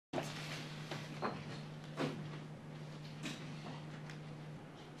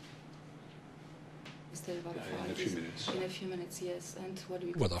Mr. Varoufakis. In a few minutes. In a few minutes, yes. And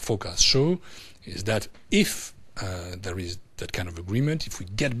what our forecasts show is that if there is that kind of agreement, if we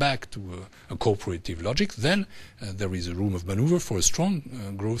get back to a cooperative logic, then there is a room of maneuver for a strong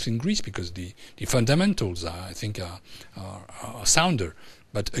growth in Greece, because the fundamentals, I think, are sounder.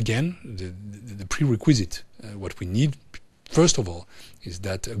 But again, the prerequisite, what we need, first of all, is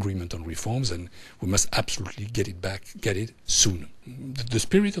that agreement on reforms, and we must absolutely get it soon. The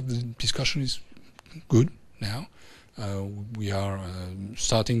spirit of the discussion is good now. We are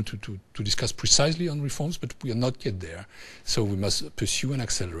starting to discuss precisely on reforms, but we are not yet there. So we must pursue and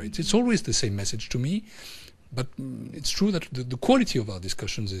accelerate. It's always the same message to me, but it's true that the quality of our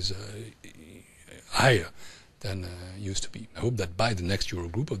discussions is higher than used to be. I hope that by the next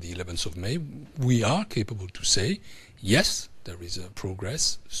Eurogroup of the 11th of May, we are capable to say, yes, there is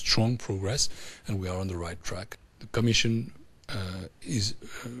progress, strong progress, and we are on the right track. The Commission is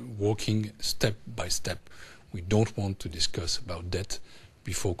walking step by step. We don't want to discuss about debt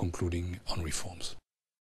before concluding on reforms.